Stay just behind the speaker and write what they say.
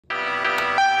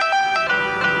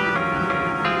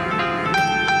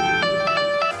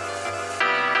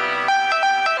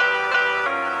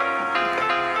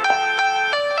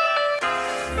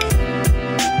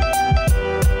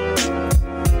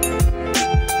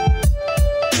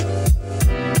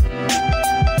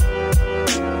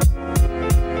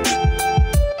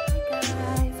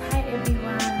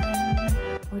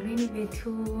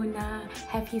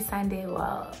Sunday.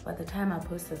 Well, by the time I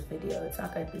post this video, it's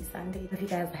not gonna be Sunday. If you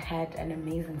guys had an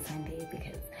amazing Sunday,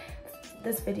 because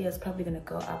this video is probably gonna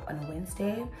go up on a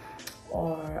Wednesday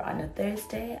or on a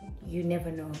Thursday. You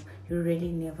never know. You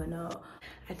really never know.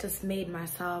 I just made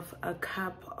myself a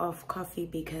cup of coffee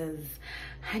because,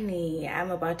 honey,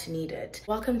 I'm about to need it.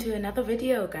 Welcome to another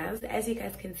video, guys. As you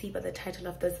guys can see by the title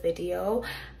of this video,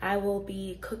 I will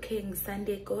be cooking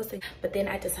Sunday Kos, but then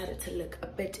I decided to look a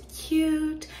bit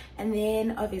cute, and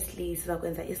then obviously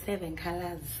sizakwenza i7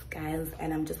 colors, guys,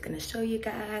 and I'm just gonna show you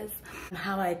guys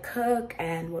how I cook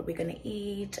and what we're gonna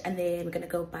eat, and then we're gonna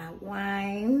go buy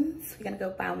wines. I'm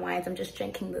just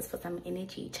drinking this for some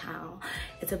energy, child.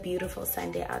 It's a beautiful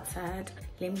Sunday outside.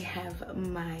 Let me have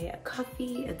my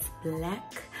coffee. It's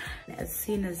black. As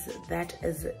soon as that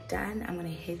is done, I'm gonna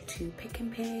head to Pick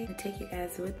and Pay and take you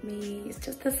guys with me. It's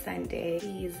just a Sunday.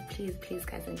 Please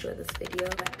guys, enjoy this video.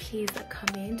 Please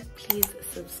comment, please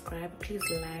subscribe, please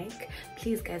like,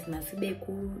 please guys,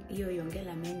 masibeku iyo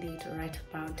yongela mandate right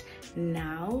about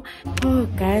now. Oh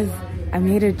guys, I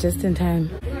made it just in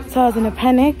time. So I was in a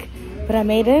panic, but I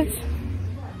made it.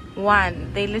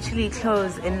 One, they literally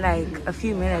close in like a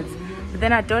few minutes, but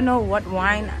then I don't know what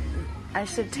wine I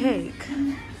should take.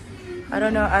 I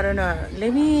don't know.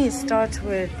 Let me start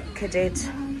with Cadet.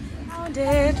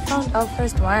 Found our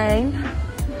first wine.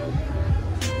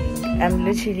 I'm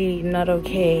literally not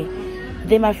okay.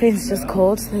 Then my friends just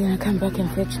called, so they're gonna come back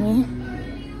and fetch me,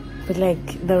 but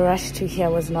like the rush to here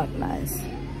was not nice.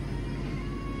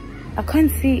 I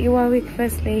can't see Iwawik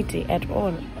First Lady at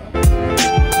all.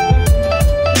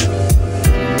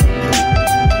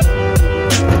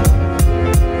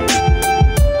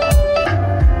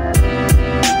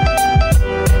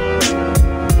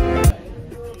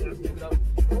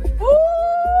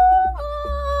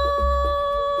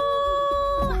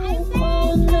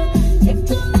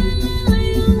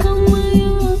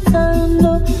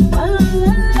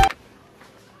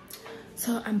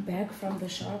 So I'm back from the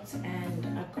shops and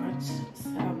I got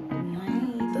some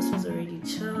wine. This was already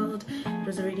chilled. It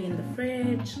was already in the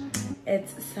fridge.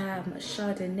 It's some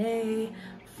Chardonnay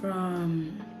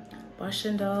from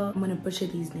Boshendal. I'm gonna butcher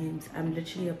these names. I'm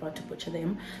literally about to butcher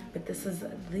them. But this is the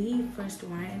first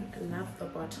wine. I love the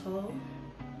bottle.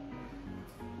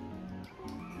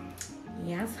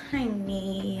 Yes,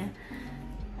 honey.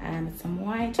 Some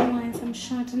white wine, some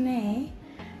Chardonnay.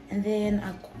 And then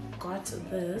I got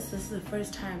this. This is the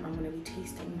first time I'm gonna be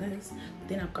tasting this. But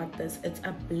then I got this. It's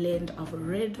a blend of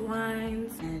red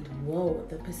wines. And whoa,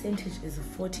 the percentage is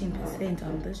 14%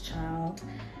 on this, child.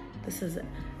 This is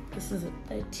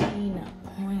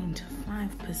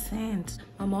 13.5%.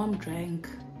 My mom drank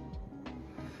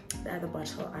the other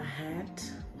bottle I had.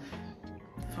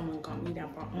 Someone got me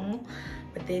that bottle,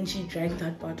 but then she drank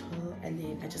that bottle, and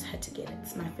then I just had to get it.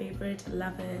 It's my favorite.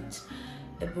 Love it.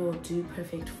 It will do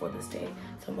perfect for this day.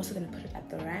 So I'm also gonna put it at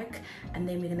the rack, and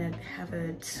then we're gonna have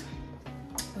it.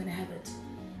 We're gonna have it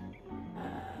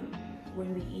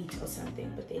when we eat or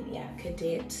something. But then yeah,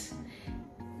 Cadet,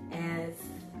 as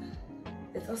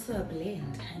it's also a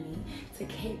blend, honey. It's a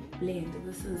Cape blend.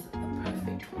 This is a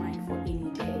perfect wine for any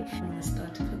day. I'm gonna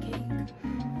start cooking.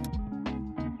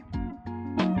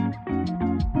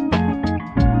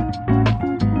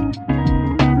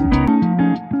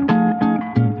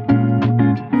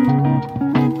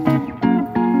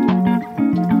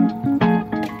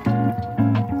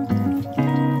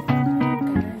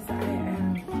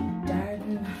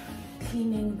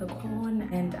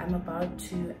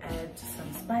 To add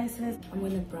some spices. I'm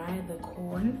going to fry the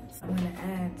corn. So I'm going to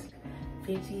add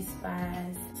veggie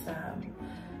spice, some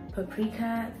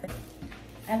paprika.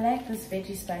 I like this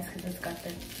veggie spice because it's got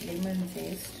the lemon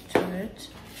zest to it.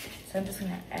 So I'm just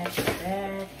going to add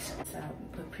that, some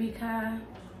paprika.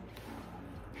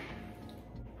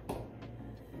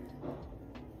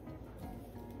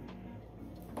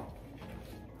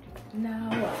 Now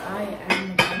I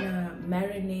am going to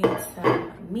marinate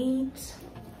some meat.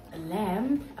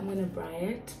 Lamb. I'm gonna fry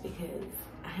it because,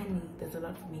 honey, there's a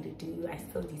lot for me to do. I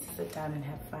still need to sit down and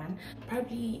have fun.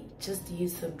 Probably just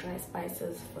use some dry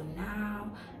spices for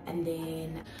now, and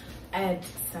then add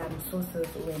some sauces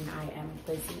when I am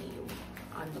busy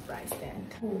on the fry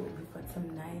stand. Oh, we've got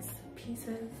some nice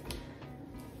pieces,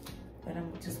 but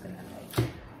I'm just gonna like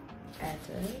add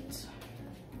it.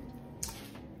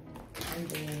 And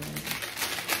then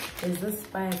there's this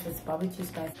spice, it's barbecue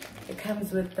spice. It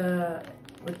comes with the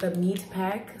meat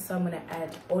pack, so I'm gonna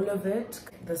add all of it.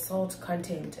 The salt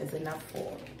content is enough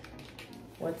for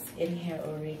what's in here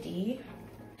already.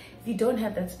 If you don't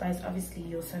have that spice, obviously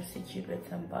you'll substitute with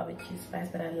some barbecue spice,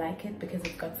 but I like it because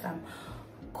it's got some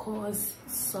coarse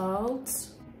salt,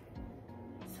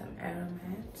 some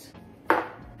aromat.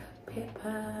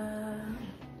 pepper.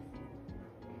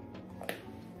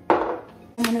 I'm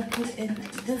gonna put in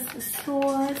this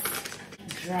sauce,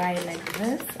 dry like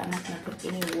this. I'm not gonna put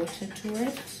any water to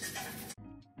it.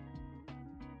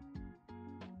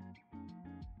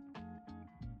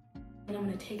 And I'm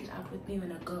gonna take it out with me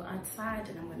when I go outside,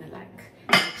 and I'm gonna like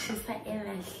the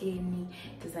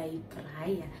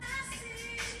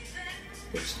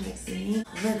chutney,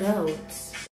 the goats.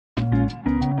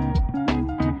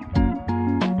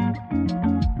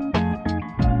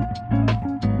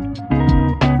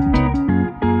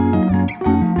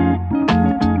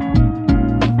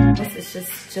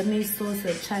 Just Jimmy sauce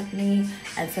with chutney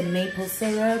and some maple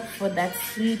syrup for that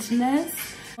sweetness.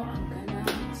 I'm gonna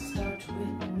start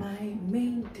with my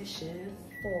main dishes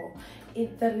for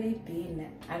Italy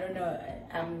bean. I don't know,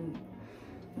 I'm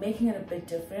making it a bit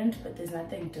different, but there's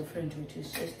nothing different, which is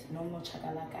just normal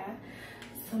chakalaka.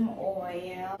 Some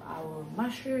oil, our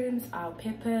mushrooms, our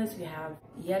peppers. We have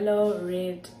yellow,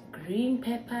 red, green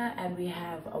pepper, and we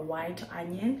have a white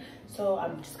onion. So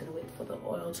I'm just gonna wait for the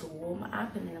oil to warm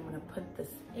up, and then I'm gonna put this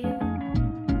in.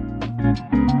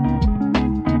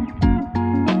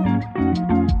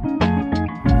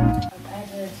 I've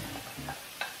added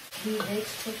 3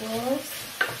 vegetables.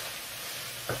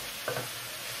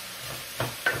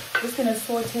 Just gonna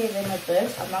saute them a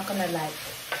bit. I'm not gonna like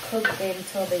cook them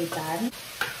till they're done.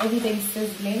 Everything's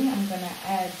sizzling. I'm gonna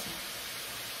add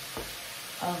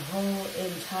a whole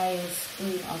entire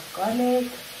spoon of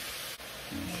garlic.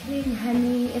 Clean,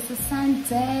 honey. It's a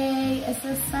Sunday. It's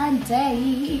a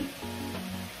Sunday.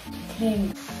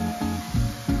 Clean.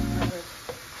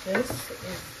 This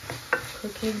is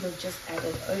cooking. We've just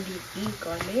added only the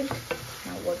garlic.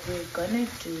 Now what we're gonna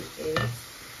do is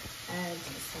add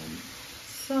some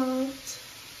salt.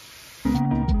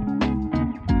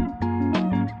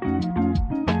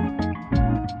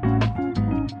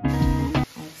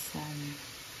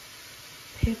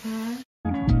 Pepper.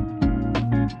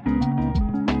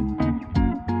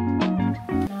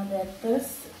 Now that this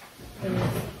is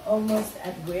almost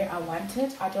at where I want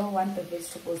it, I don't want the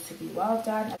vegetables to be well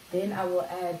done. Then I will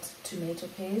add tomato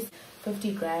paste,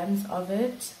 50 grams of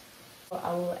it.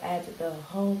 I will add the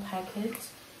whole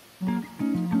packet. I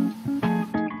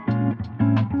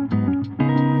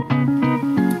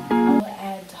will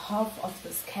add half of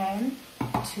this can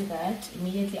to that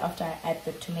immediately after I add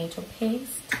the tomato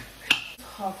paste.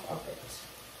 Half of it.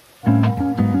 Add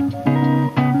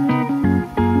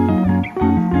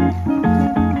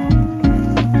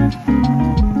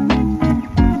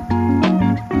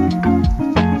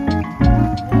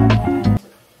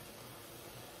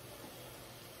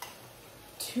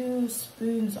 2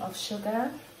 spoons of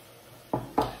sugar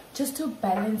just to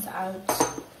balance out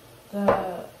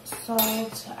the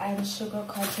salt and sugar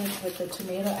content with the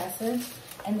tomato acid.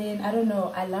 And then I don't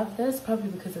know, I love this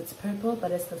probably because it's purple, but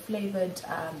it's the flavored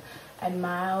and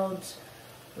mild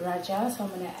raja, so I'm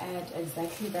gonna add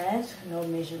exactly that. No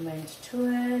measurement to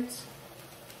it,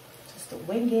 just to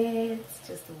wing it,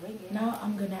 just to wing it. Now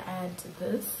I'm gonna add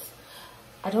this.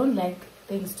 I don't like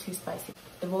things too spicy.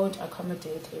 It won't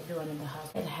accommodate everyone in the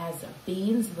house. It has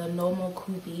beans, the normal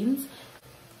cool beans.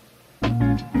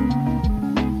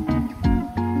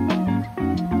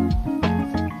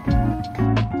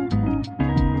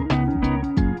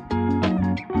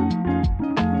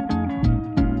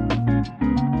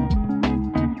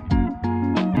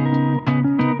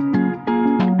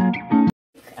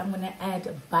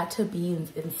 Butter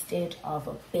beans instead of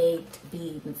baked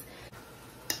beans.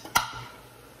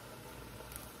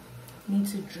 Need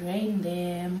to drain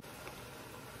them.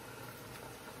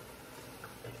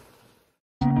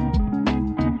 A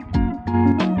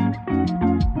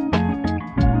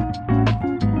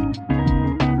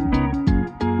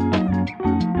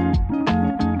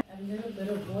little bit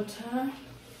of water.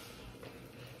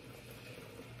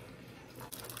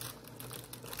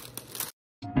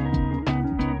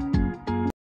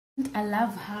 I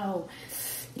love how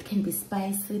it can be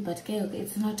spicy, but okay,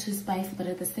 it's not too spicy, but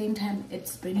at the same time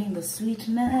it's bringing the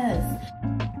sweetness.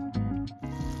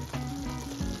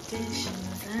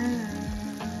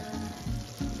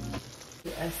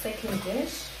 A second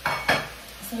dish.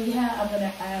 So here I'm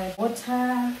gonna add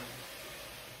water.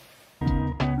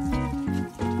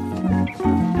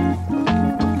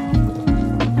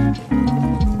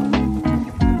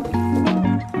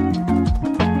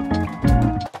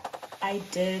 I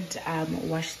did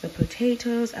wash the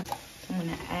potatoes. I'm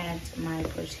gonna add my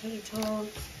potatoes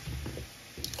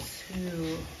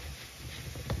to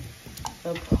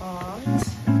the pot.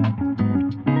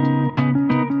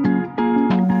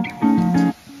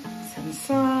 Some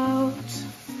salt.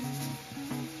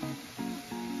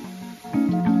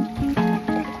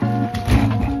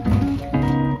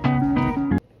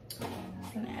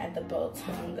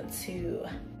 tongue to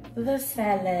the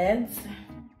salads.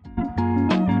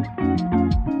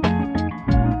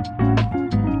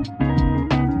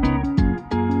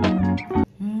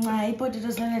 My potato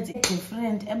salad is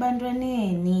different.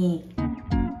 Abandoneni.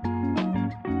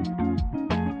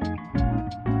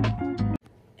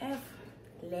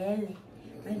 Lele,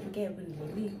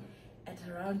 at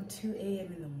around 2 a.m.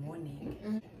 in the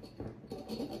morning.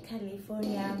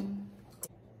 California.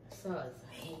 Sauce.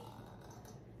 Hey.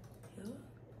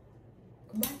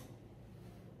 Come on.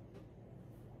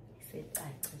 He said,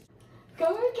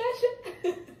 Come on, Kesha.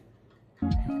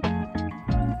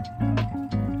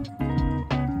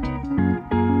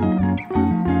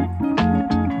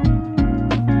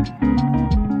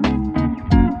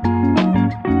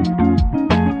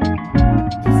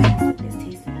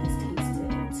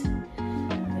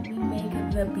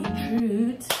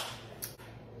 Beetroot.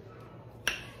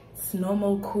 It's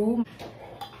normal cool.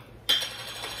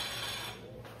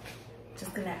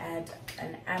 Just gonna add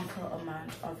an ample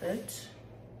amount of it.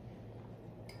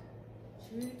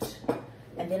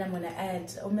 And then I'm gonna add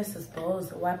Mrs.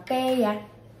 Bowls. I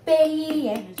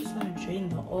just want to drain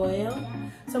the oil.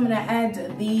 So I'm gonna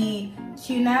add the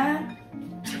tuna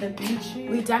to the beetroot.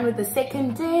 We're done with the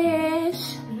second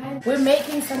dish. We're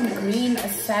making some green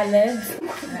salads.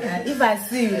 If I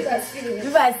see it,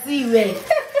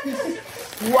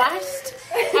 washed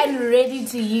and ready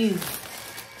to use.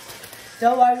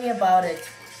 Don't worry about it.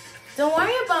 Don't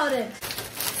worry about it.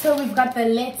 So we've got the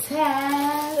lettuce.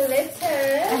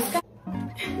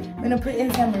 I'm gonna put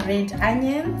in some red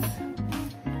onions.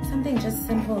 Something just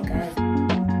simple, guys.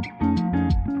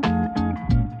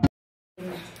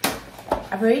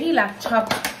 I've already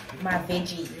chopped my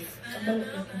veggies. I'm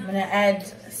gonna add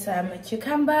some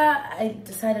cucumber. I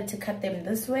decided to cut them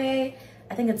this way.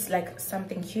 I think it's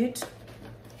something cute.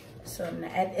 So I'm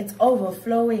gonna add, it's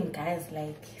overflowing, guys.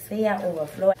 Say yeah,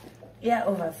 overflow. Yeah,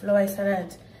 overflow. I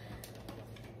started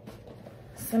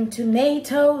some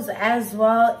tomatoes as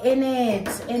well in it.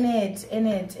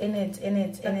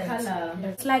 Color.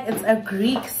 It's it's a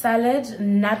Greek salad,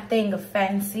 nothing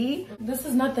fancy. This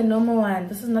is not the normal one.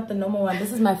 This is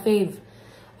my fave.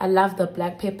 I love the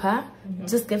black pepper. It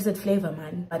just gives it flavor,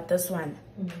 man. But this one,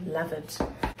 love it.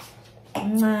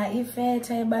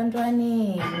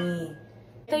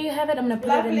 There you have it. I'm gonna put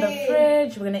it in the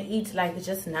fridge. We're gonna eat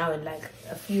just now in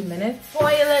a few minutes. Oil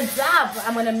it up.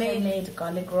 I'm gonna make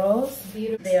garlic rolls.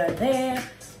 They are there. I'm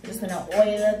just gonna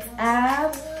oil it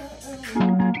up.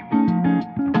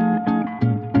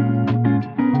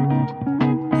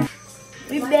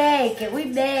 We bake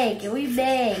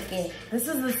it. This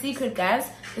is the secret, guys.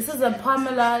 This is a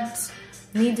Parmalat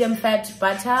medium fat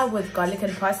butter with garlic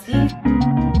and parsley.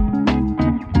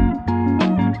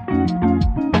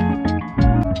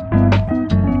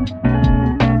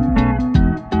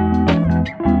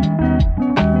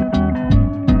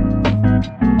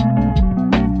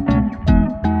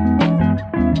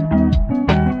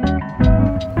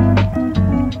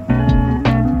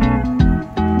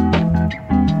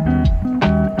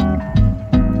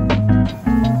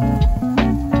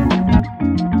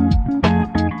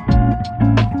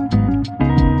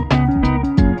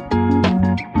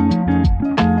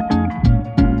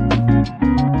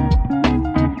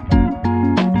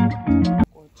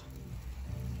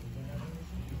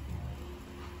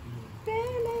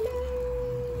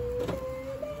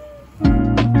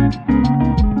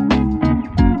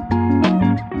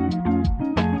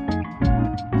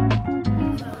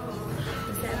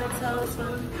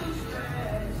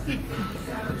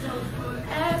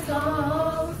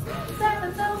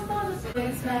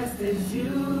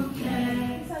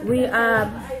 We are,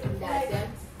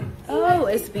 oh,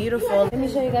 it's beautiful. Let me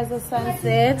show you guys the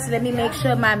sunset. Let me make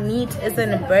sure my meat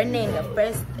isn't burning.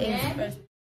 First things first.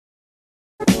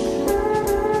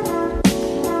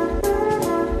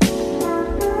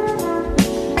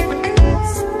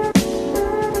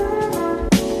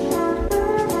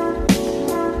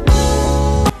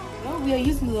 No, we are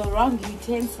using the wrong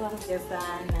utensils.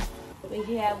 Over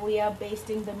here we are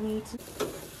basting the meat.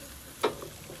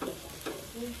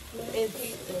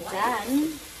 It's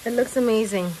done. It looks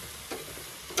amazing.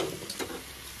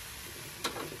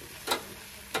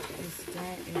 It's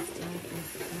done.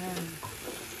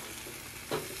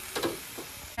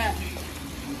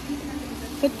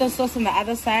 Put the sauce on the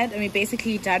other side and we're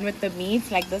basically done with the meat.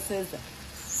 This is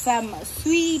some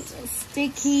sweet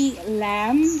sticky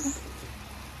lamb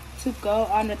to go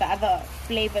on with the other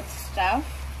flavored stuff.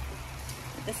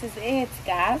 This is it,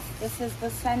 guys. This is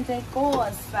the Sunday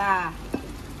Kos.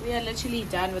 We are literally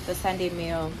done with the Sunday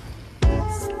meal.